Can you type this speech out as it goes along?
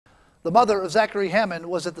The mother of Zachary Hammond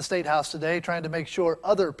was at the State House today trying to make sure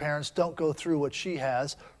other parents don't go through what she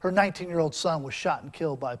has. Her 19-year-old son was shot and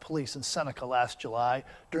killed by police in Seneca last July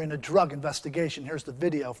during a drug investigation. Here's the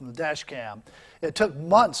video from the dash cam. It took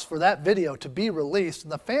months for that video to be released,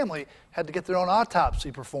 and the family had to get their own autopsy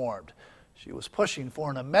performed. She was pushing for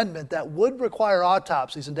an amendment that would require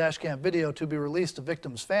autopsies and dash cam video to be released to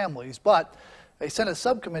victims' families, but a Senate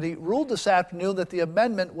subcommittee ruled this afternoon that the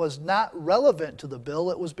amendment was not relevant to the bill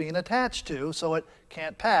it was being attached to, so it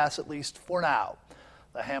can't pass, at least for now.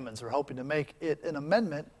 The Hammonds are hoping to make it an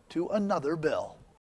amendment to another bill.